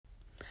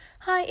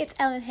Hi, it's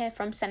Ellen here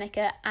from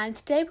Seneca, and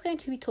today we're going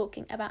to be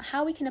talking about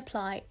how we can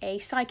apply a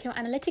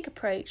psychoanalytic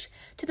approach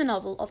to the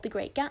novel of The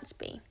Great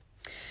Gatsby.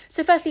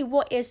 So firstly,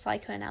 what is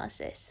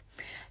psychoanalysis?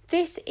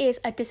 This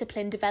is a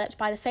discipline developed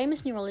by the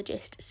famous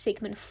neurologist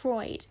Sigmund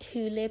Freud,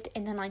 who lived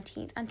in the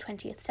 19th and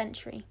 20th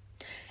century.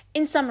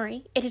 In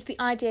summary, it is the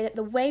idea that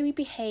the way we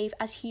behave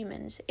as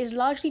humans is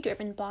largely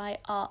driven by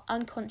our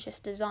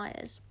unconscious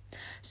desires.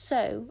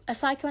 So, a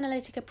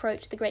psychoanalytic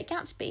approach to The Great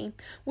Gatsby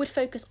would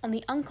focus on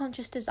the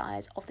unconscious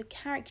desires of the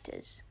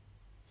characters.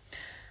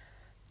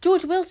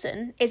 George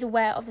Wilson is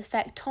aware of the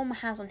effect Tom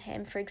has on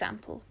him, for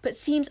example, but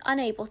seems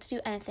unable to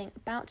do anything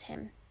about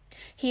him.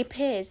 He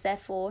appears,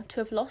 therefore, to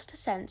have lost a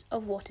sense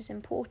of what is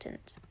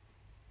important.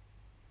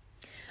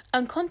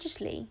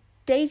 Unconsciously,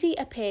 Daisy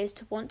appears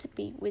to want to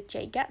be with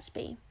Jay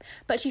Gatsby,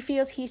 but she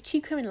feels he is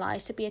too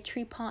criminalised to be a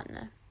true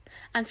partner,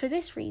 and for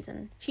this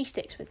reason, she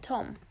sticks with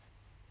Tom.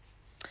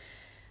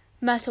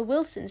 Myrtle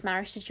Wilson's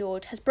marriage to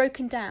George has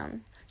broken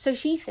down, so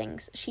she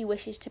thinks she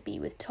wishes to be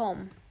with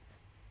Tom.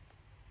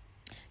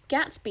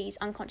 Gatsby's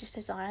unconscious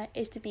desire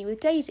is to be with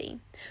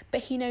Daisy,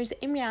 but he knows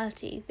that in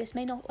reality this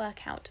may not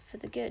work out for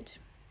the good.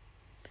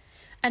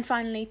 And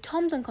finally,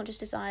 Tom's unconscious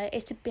desire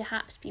is to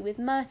perhaps be with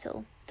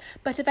Myrtle,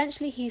 but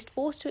eventually he is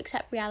forced to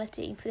accept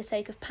reality for the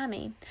sake of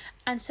Pammy,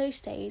 and so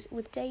stays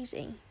with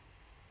Daisy.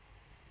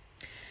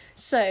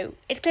 So,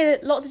 it's clear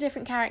that lots of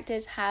different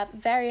characters have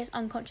various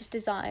unconscious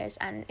desires,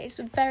 and it's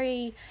a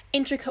very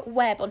intricate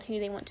web on who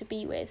they want to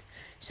be with.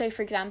 So,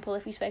 for example,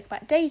 if we spoke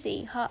about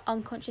Daisy, her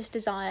unconscious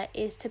desire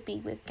is to be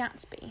with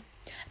Gatsby.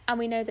 And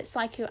we know that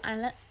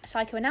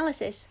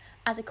psychoanalysis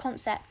as a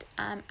concept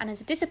and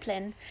as a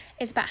discipline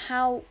is about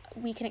how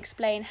we can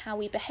explain how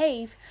we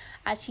behave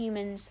as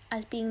humans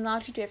as being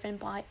largely driven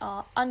by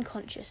our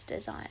unconscious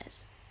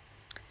desires.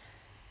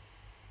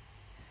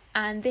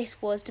 And this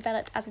was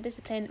developed as a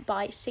discipline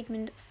by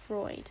Sigmund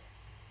Freud.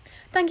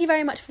 Thank you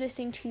very much for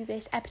listening to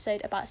this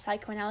episode about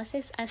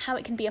psychoanalysis and how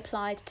it can be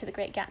applied to The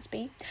Great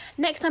Gatsby.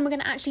 Next time we're going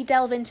to actually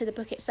delve into the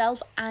book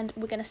itself, and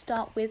we're going to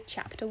start with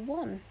chapter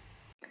 1.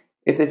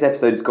 If this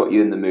episode's got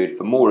you in the mood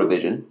for more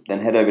revision,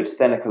 then head over to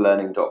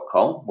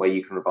senecalearning.com, where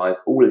you can revise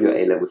all of your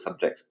A-level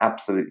subjects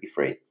absolutely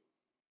free.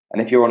 And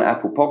if you're on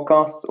Apple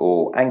Podcasts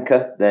or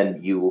Anchor,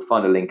 then you will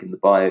find a link in the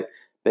bio.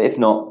 But if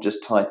not,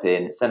 just type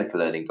in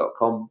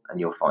senecalearning.com and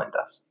you'll find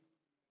us.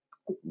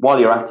 While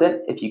you're at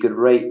it, if you could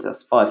rate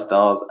us 5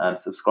 stars and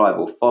subscribe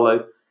or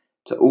follow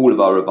to all of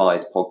our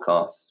revised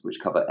podcasts, which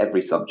cover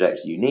every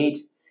subject you need,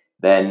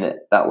 then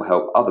that will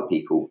help other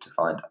people to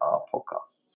find our podcasts.